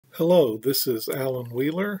Hello, this is Alan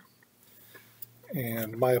Wheeler,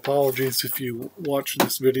 and my apologies if you watch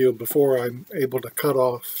this video before I'm able to cut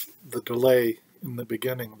off the delay in the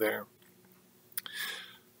beginning there.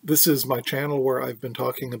 This is my channel where I've been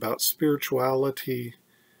talking about spirituality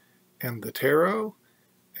and the tarot,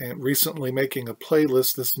 and recently making a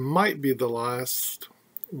playlist. This might be the last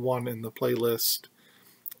one in the playlist,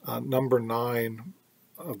 number 9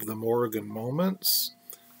 of the Morrigan moments,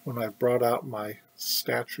 when I've brought out my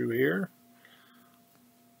statue here,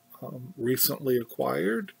 recently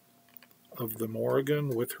acquired, of the Morrigan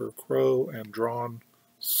with her crow and drawn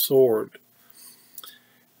sword.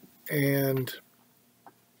 And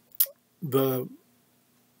the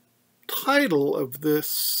title of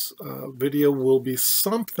this video will be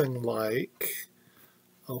something like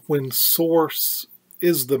When Source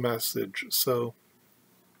is the Message. So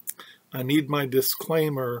I need my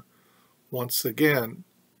disclaimer once again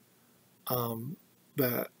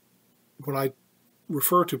that when I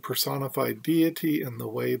refer to personified deity in the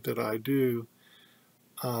way that I do,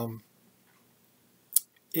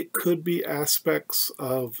 it could be aspects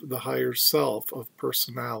of the higher self, of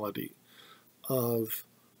personality, of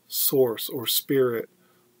source or spirit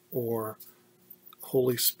or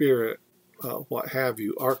Holy Spirit, what have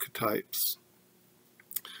you, archetypes.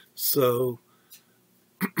 So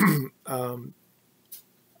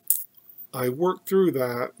I worked through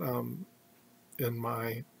that in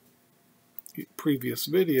my previous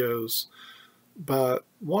videos, but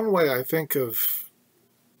one way I think of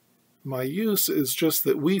my use is just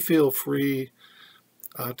that we feel free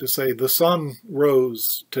to say the sun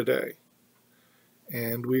rose today,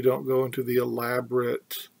 and we don't go into the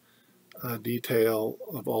elaborate detail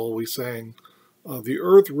of always saying the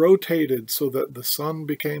earth rotated so that the sun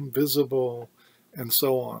became visible and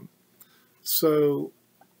so on. So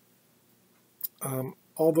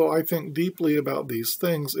although I think deeply about these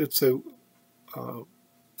things, it's a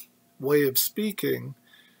way of speaking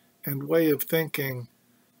and way of thinking,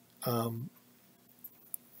 and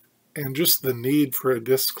just the need for a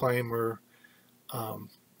disclaimer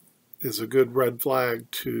is a good red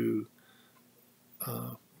flag to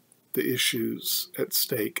the issues at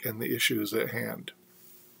stake and the issues at hand.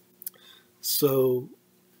 So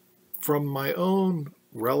from my own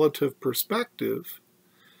relative perspective,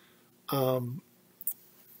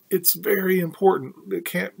 it's very important.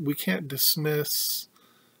 We can't dismiss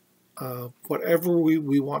whatever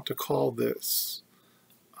we want to call this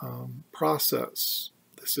process,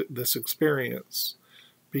 this experience,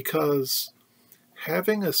 because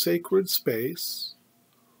having a sacred space,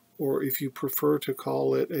 or if you prefer to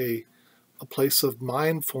call it a place of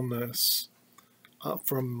mindfulness,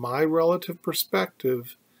 from my relative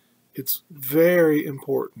perspective, it's very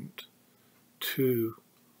important to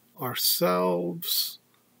ourselves,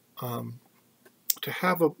 to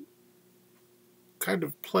have a kind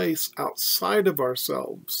of place outside of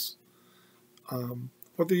ourselves,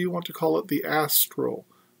 whether you want to call it the astral,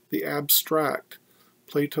 the abstract,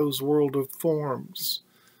 Plato's world of forms,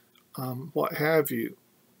 what have you.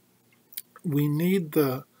 We need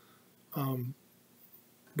the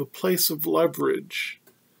place of leverage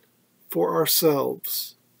for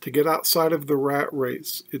ourselves to get outside of the rat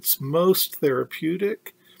race. It's most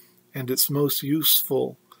therapeutic and it's most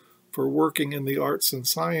useful for working in the arts and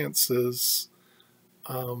sciences.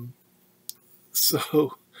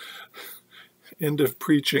 So, end of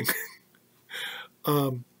preaching.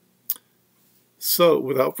 So,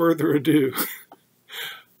 without further ado,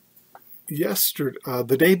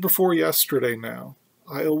 the day before yesterday now,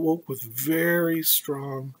 I awoke with very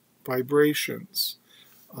strong vibrations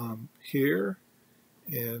here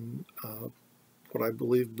in what I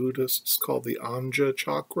believe Buddhists call the Anja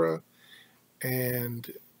chakra,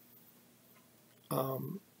 and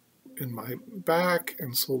in my back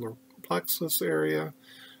and solar plexus area.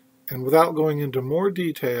 And without going into more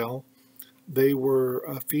detail, they were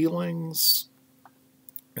feelings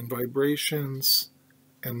and vibrations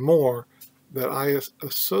and more that I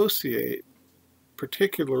associate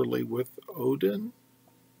particularly with Odin,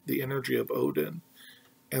 the energy of Odin,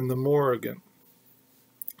 and the Morrigan.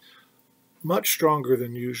 Much stronger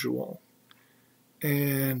than usual.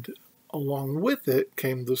 And along with it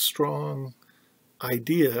came the strong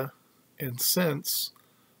idea and sense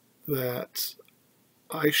that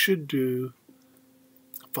I should do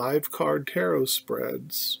 5-card tarot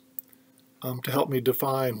spreads to help me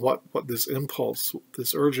define what this impulse,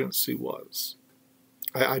 this urgency was.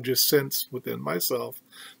 I just sensed within myself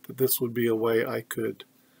that this would be a way I could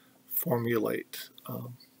formulate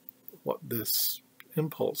what this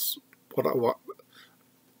impulse, what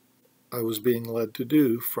I was being led to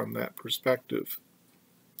do from that perspective,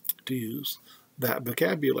 to use that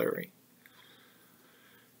vocabulary.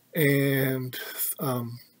 And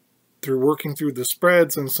through working through the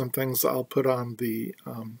spreads and some things I'll put on the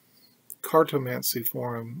Cartomancy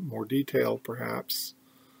forum, more detail perhaps,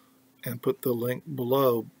 and put the link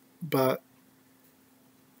below. But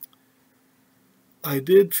I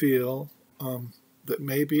did feel that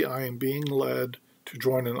maybe I am being led to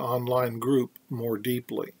join an online group more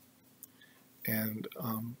deeply. And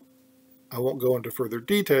I won't go into further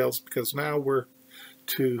details because now we're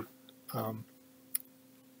to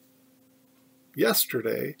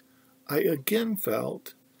yesterday. I again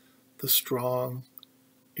felt the strong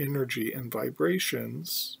energy and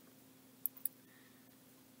vibrations,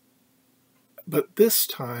 but this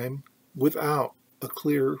time without a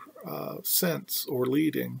clear sense or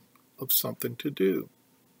leading of something to do.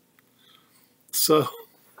 So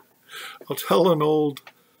I'll tell an old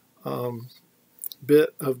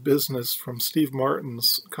bit of business from Steve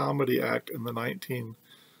Martin's comedy act in the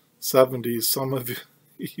 1970s. Some of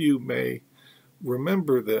you may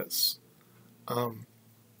remember this.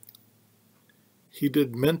 He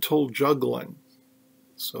did mental juggling.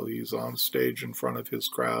 So he's on stage in front of his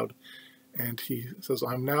crowd, and he says,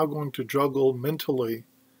 "I'm now going to juggle mentally."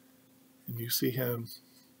 And you see him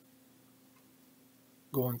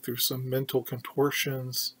going through some mental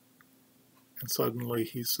contortions, and suddenly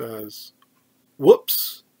he says,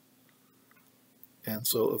 "Whoops." And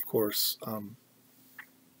so, of course,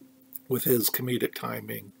 with his comedic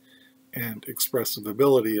timing and expressive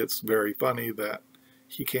ability, it's very funny that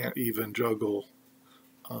he can't even juggle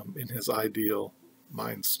in his ideal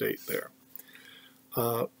mind state there.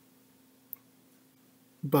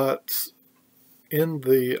 But in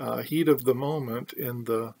the heat of the moment, in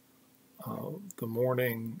the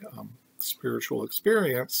morning spiritual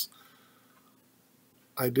experience,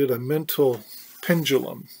 I did a mental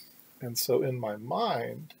pendulum. And so in my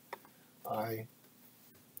mind, I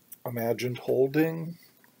imagined holding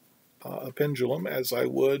a pendulum as I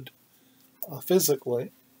would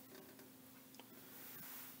physically,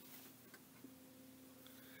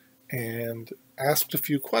 and asked a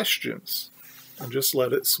few questions and just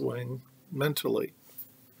let it swing mentally.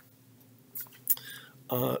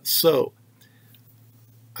 So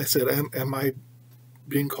I said, am I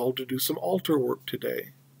being called to do some altar work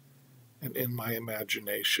today? And in my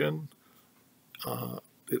imagination,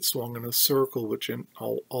 it swung in a circle, which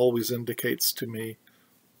always indicates to me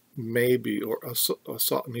maybe, or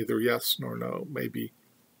neither yes nor no. Maybe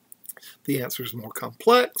the answer is more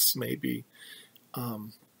complex. Maybe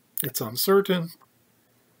it's uncertain.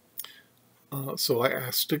 So I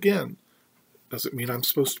asked again, does it mean I'm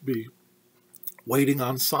supposed to be waiting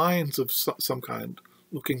on signs of some kind,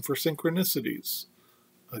 looking for synchronicities?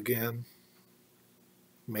 Again,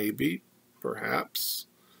 maybe, perhaps,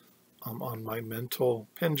 on my mental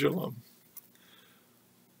pendulum.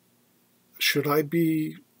 Should I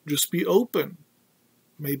just be open?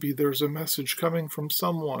 Maybe there's a message coming from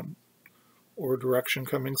someone, or a direction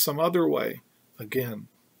coming some other way. Again,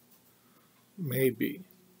 maybe.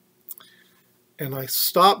 And I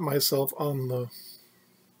stopped myself on the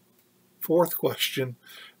fourth question,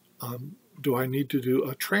 do I need to do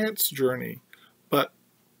a trance journey? But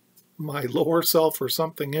my lower self or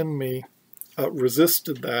something in me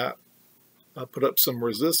resisted that, put up some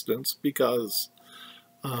resistance, because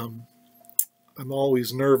I'm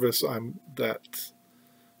always nervous that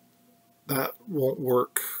won't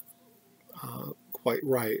work quite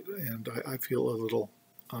right, and I feel a little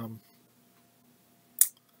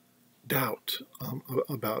doubt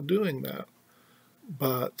about doing that.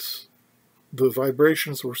 But the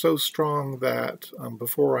vibrations were so strong that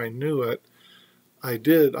before I knew it, I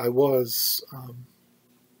was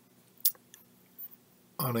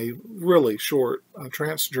on a really short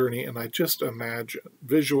trance journey, and I just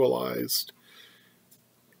visualized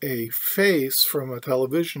a face from a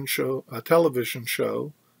television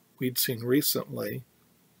show we'd seen recently,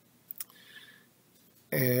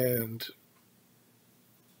 and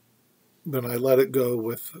then I let it go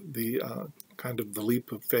with the kind of the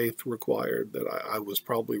leap of faith required, that I was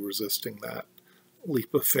probably resisting that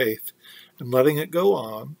leap of faith, and letting it go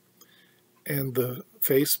on. And the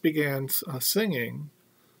face began singing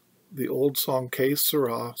the old song, Que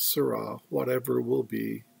sera, sera, whatever will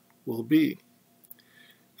be, will be.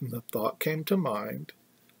 And the thought came to mind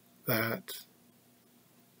that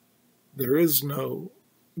there is no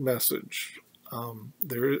message.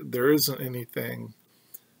 There isn't anything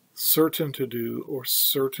certain to do or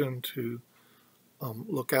certain to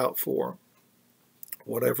look out for.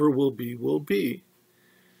 Whatever will be, will be.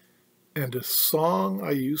 And a song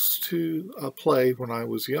I used to play when I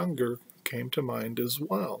was younger came to mind as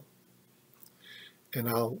well. And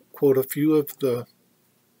I'll quote a few of the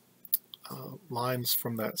lines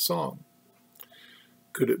from that song.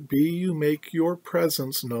 Could it be you make your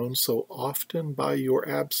presence known so often by your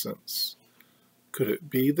absence? Could it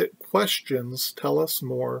be that questions tell us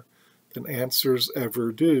more than answers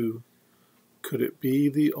ever do? Could it be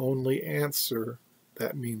the only answer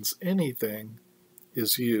that means anything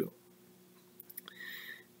is you?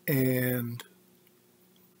 And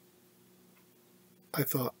I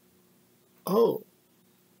thought, oh,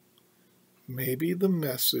 maybe the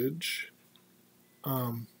message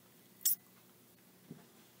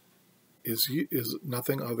is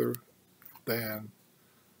nothing other than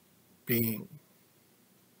being,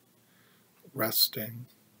 resting,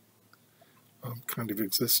 kind of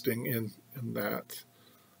existing in that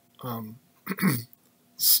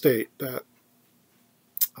state, that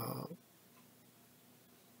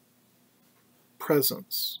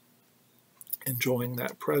presence, enjoying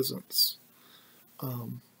that presence.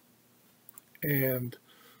 And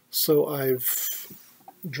so I've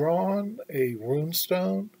drawn a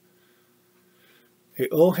runestone, a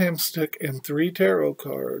Oham stick, and 3 tarot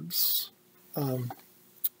cards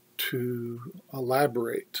to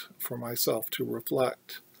elaborate for myself, to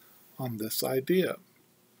reflect on this idea.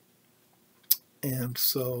 And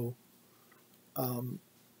so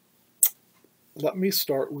let me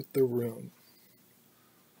start with the rune.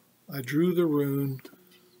 I drew the rune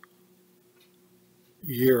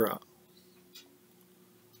Yira,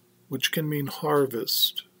 which can mean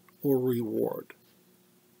harvest or reward.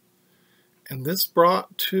 And this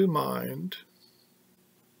brought to mind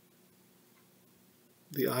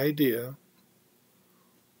the idea,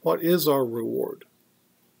 what is our reward?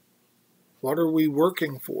 What are we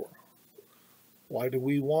working for? Why do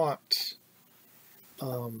we want,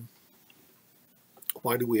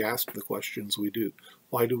 why do we ask the questions we do?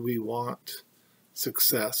 Why do we want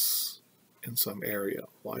success in some area?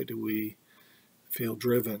 Why do we feel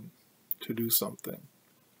driven to do something?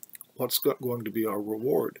 What's going to be our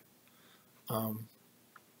reward?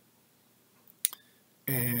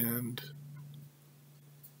 And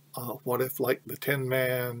what if, like the Tin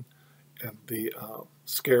Man and the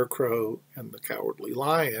Scarecrow and the Cowardly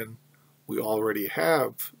Lion, we already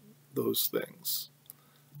have those things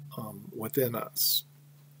within us?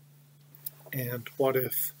 And what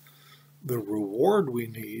if the reward we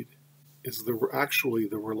need is actually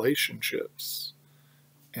the relationships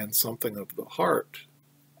and something of the heart,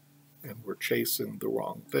 and we're chasing the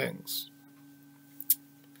wrong things?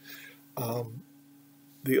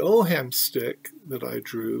 The Oham stick that I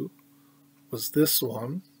drew was this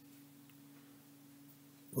one,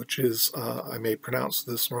 which is, I may pronounce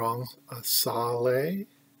this wrong, Sale,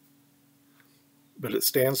 but it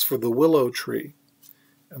stands for the willow tree.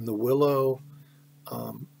 And the willow,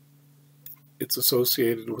 it's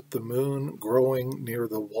associated with the moon growing near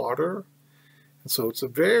the water. And so it's a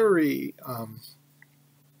very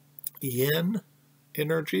yin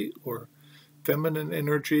energy, or feminine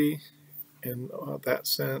energy in that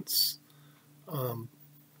sense. And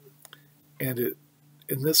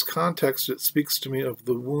in this context, it speaks to me of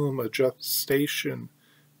the womb, a gestation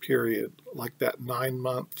period, like that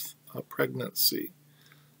 9-month pregnancy,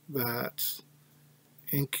 that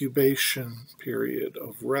incubation period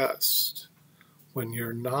of rest, when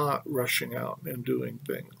you're not rushing out and doing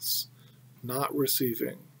things, not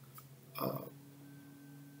receiving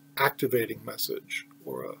activating message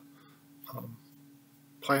or a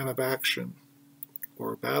plan of action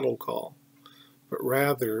or a battle call, but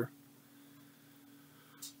rather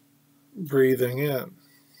breathing in.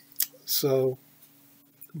 So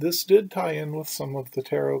this did tie in with some of the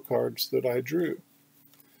tarot cards that I drew.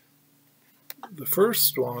 The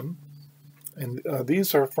first one, and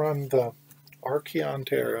these are from the Archeon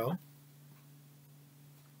Tarot,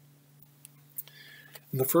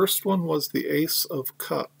 and the first one was the Ace of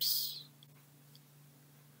Cups.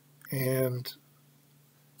 And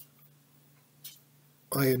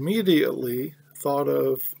I immediately thought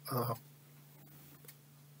of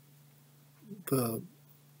the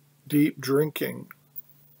deep drinking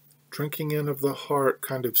in of the heart,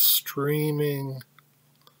 kind of streaming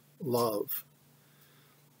love,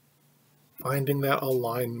 finding that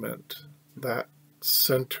alignment, that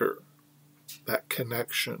center, that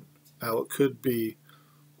connection. Now it could be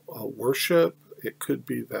worship, it could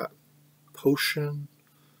be that potion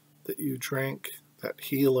that you drink, that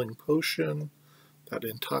healing potion, that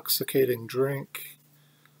intoxicating drink,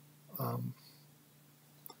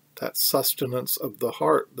 that sustenance of the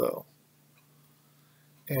heart, though.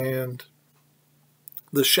 And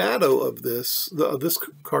the shadow of this, this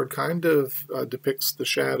card kind of depicts the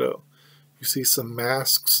shadow. You see some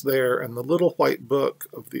masks there, and the little white book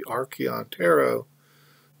of the Archeon Tarot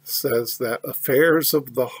says that affairs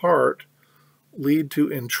of the heart lead to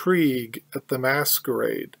intrigue at the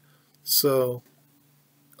masquerade. So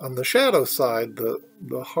on the shadow side,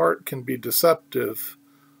 the heart can be deceptive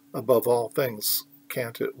above all things,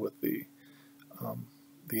 can't it, with the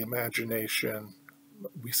imagination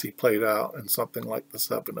we see played out in something like the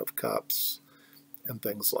Seven of Cups and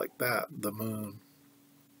things like that, the Moon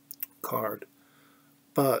card.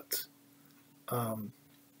 But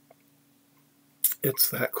it's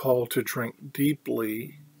that call to drink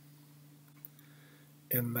deeply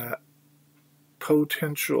in that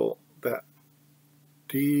potential, that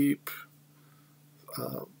deep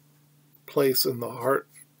place in the heart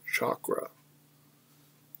chakra.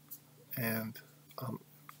 And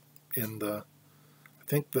in the, I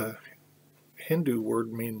think the Hindu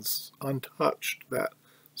word means untouched, that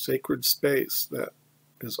sacred space that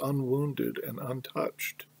is unwounded and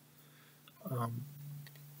untouched.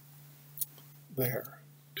 There,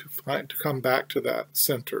 to come back to that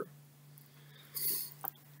center.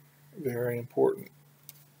 Very important.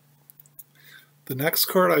 The next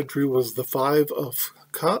card I drew was the Five of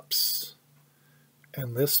Cups,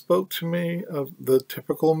 and this spoke to me of the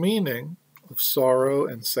typical meaning of sorrow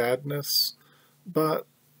and sadness, but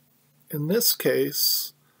in this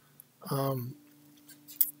case,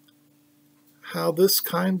 how this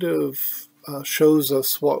kind of shows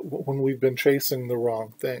us when we've been chasing the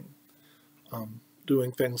wrong thing,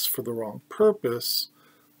 doing things for the wrong purpose,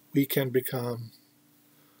 we can become,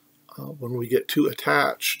 when we get too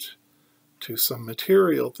attached to some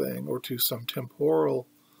material thing or to some temporal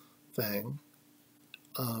thing,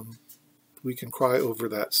 we can cry over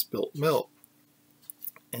that spilt milk.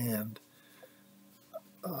 And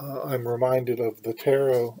I'm reminded of the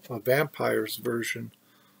Tarot of Vampires version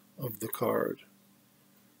of the card.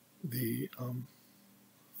 The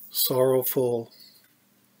sorrowful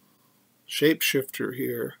shapeshifter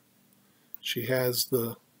here. She has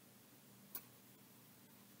the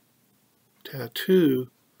tattoo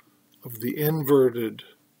of the inverted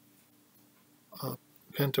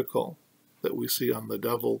pentacle that we see on the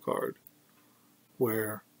Devil card,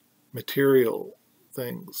 where material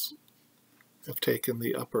things have taken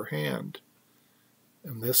the upper hand.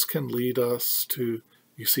 And this can lead us to,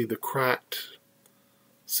 you see the cracked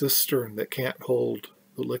cistern that can't hold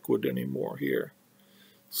the liquid anymore here.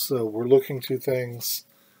 So we're looking to things,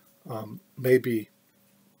 maybe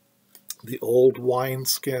the old wine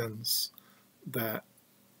skins that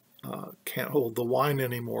can't hold the wine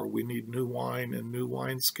anymore. We need new wine and new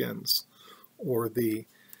wine skins. Or the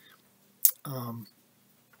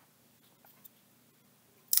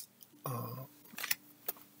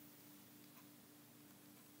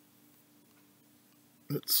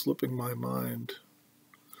it's slipping my mind.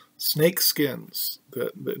 Snake skins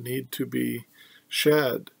that need to be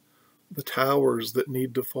shed. The towers that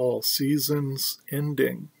need to fall. Seasons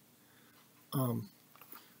ending.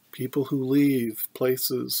 People who leave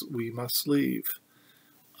places we must leave.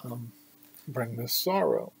 Bring this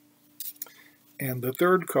sorrow. And the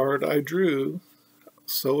third card I drew,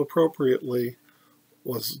 so appropriately,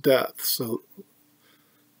 was death. So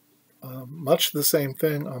much the same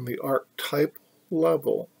thing on the archetype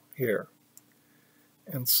level here.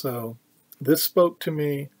 And so this spoke to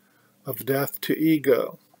me of death to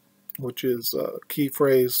ego, which is a key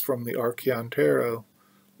phrase from the Archeon Tarot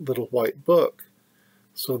Little White Book.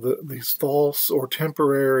 So these false or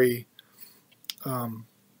temporary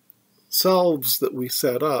selves that we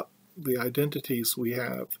set up, the identities we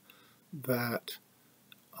have that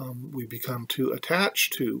we become too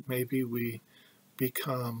attached to. Maybe we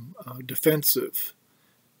become defensive,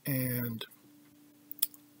 and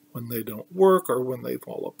when they don't work or when they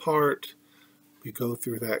fall apart, we go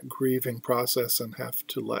through that grieving process and have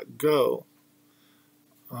to let go.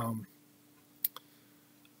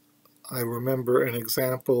 I remember an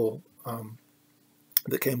example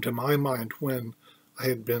that came to my mind when I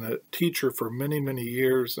had been a teacher for many, many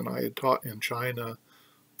years, and I had taught in China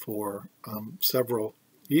for several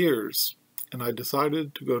years, and I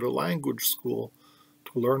decided to go to language school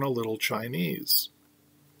to learn a little Chinese.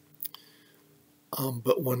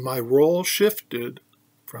 But when my role shifted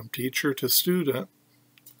from teacher to student,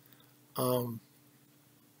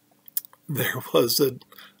 there was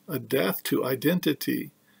a death to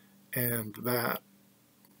identity, and that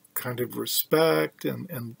kind of respect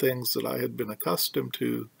and things that I had been accustomed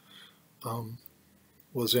to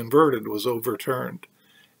was inverted, was overturned.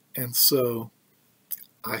 And so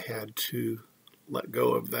I had to let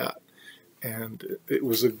go of that. And it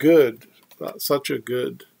was such a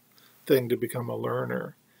good thing to become a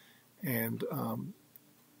learner, and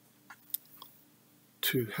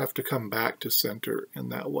to have to come back to center in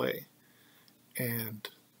that way. And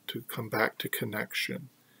to come back to connection,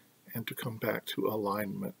 and to come back to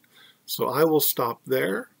alignment. So I will stop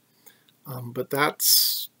there, but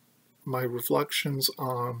that's my reflections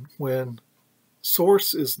on when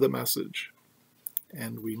Source is the message,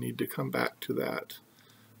 and we need to come back to that.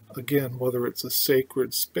 Again, whether it's a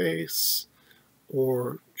sacred space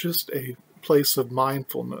or just a place of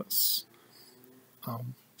mindfulness,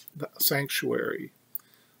 the sanctuary.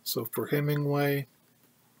 So for Hemingway,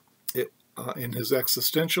 in his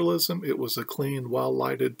existentialism, it was a clean,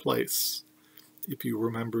 well-lighted place, if you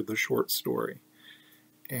remember the short story.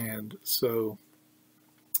 And so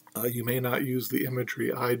you may not use the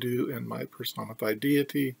imagery I do in my personified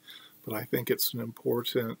deity, but I think it's an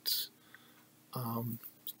important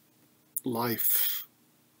life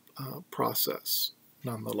process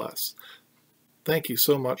nonetheless. Thank you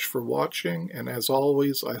so much for watching, and as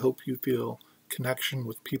always, I hope you feel connection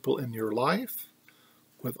with people in your life,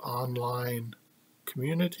 with online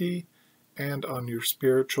community, and on your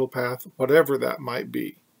spiritual path, whatever that might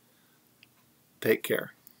be. Take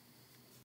care.